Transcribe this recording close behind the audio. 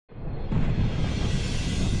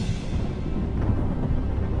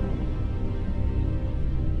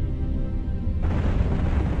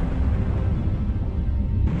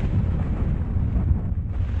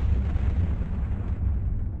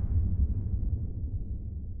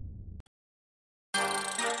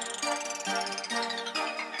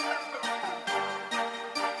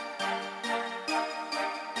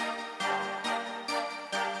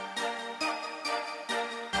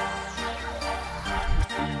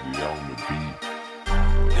on the beat.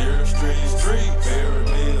 Dir street, bury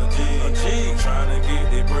me a G. Tryna get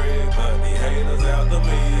the bread, but the haters after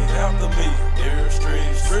me. Dir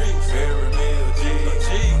street, bury me a G.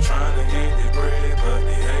 Tryna get the bread, but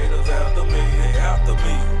the haters after me. They after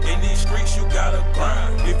me. In these streets you gotta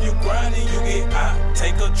grind. If you grindin', you get hot.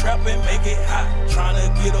 Take a trap and make it hot. Tryna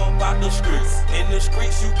get up out the streets. In the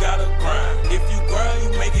streets you gotta grind. If you grind,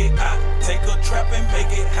 you make it hot. Take a trap and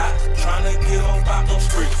make it hot. Tryna get up out the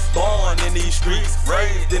streets. Born in these streets,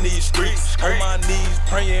 raised in these streets. On my knees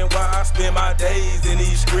praying while I spend my days in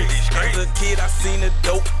these streets. As a kid I seen the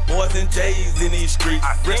dope boys and J's in these streets.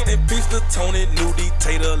 Rest in peace to Tony, Nudie,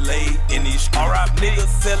 Tater laid in these streets.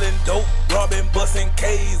 Niggas selling dope, robbing, busting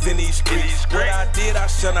K's in these streets. What I did I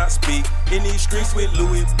shall not speak. In these streets with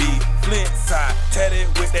Louis B. Flint side, tatted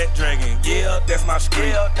with that dragon. Yeah, that's my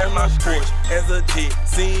street. On my porch as a G.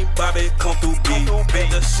 Seen Bobby come through B. Bet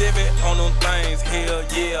the Chevy on them things. Hell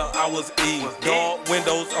yeah, I was E. Dark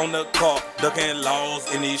windows on the car, ducking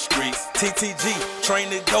laws in these streets. TTG, train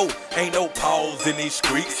to go, ain't no pause in these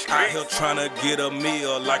streets. Out here tryna get a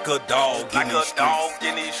meal like a dog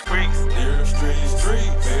in these streets. Dir street,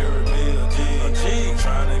 bury me a G.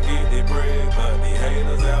 Tryna get the bread, but the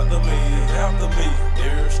haters after me.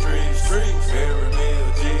 Dir street, bury me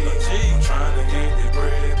a G. Tryna get the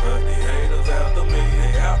bread, but the haters after me.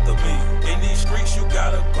 They after me. In these streets you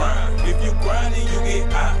gotta grind. If you grindin', you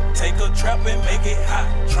get hot. Take a trap and make it hot.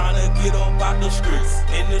 Tryna get up out the streets.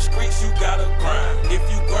 In the streets you gotta grind. If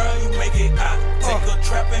you grind, you make it hot. Take a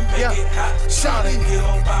trap and make it hot. Shawty, get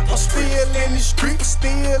up out the streets.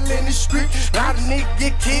 still in the street, Lot of niggas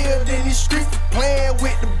get killed in the street for playing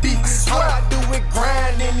with the beat. All I do is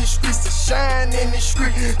grind in the streets to shine in the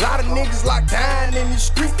street. Lot of niggas locked down in the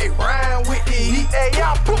street, they rhyme with the heat. Hey,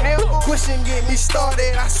 y'all pushing get me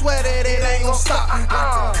started, I swear that it ain't gon' stop.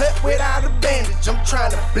 Cut without a bandage, I'm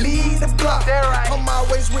tryna bleed the block. I'm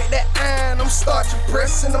always with that iron, I'm starting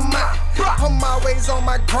pressing them out. I'm always on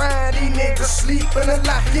my grind, these niggas sleeping a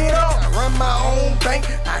lot. Get on, I run my own bank,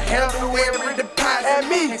 I handle every deposit.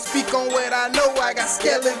 Can't speak on what I know, I got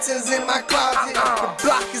skeletons in my closet. The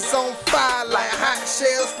block is on fire like hot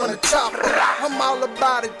shells from the chopper. I'm all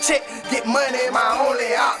about a check, get money, my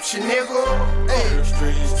only option, nigga. Dir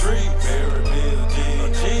street, bury me a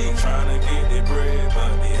G. Tryna get the bread,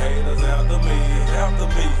 but the haters after me.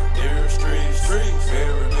 Dir street,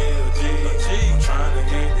 bury me a G. Tryna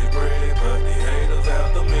get the bread, but the haters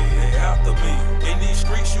after me. They after me. In these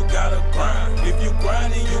streets you gotta grind. If you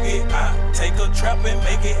grindin', you get hot. Take a trap and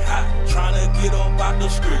make it hot. Tryna get up out the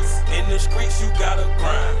streets. In the streets you gotta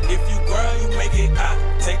grind. If you grind, you make it hot.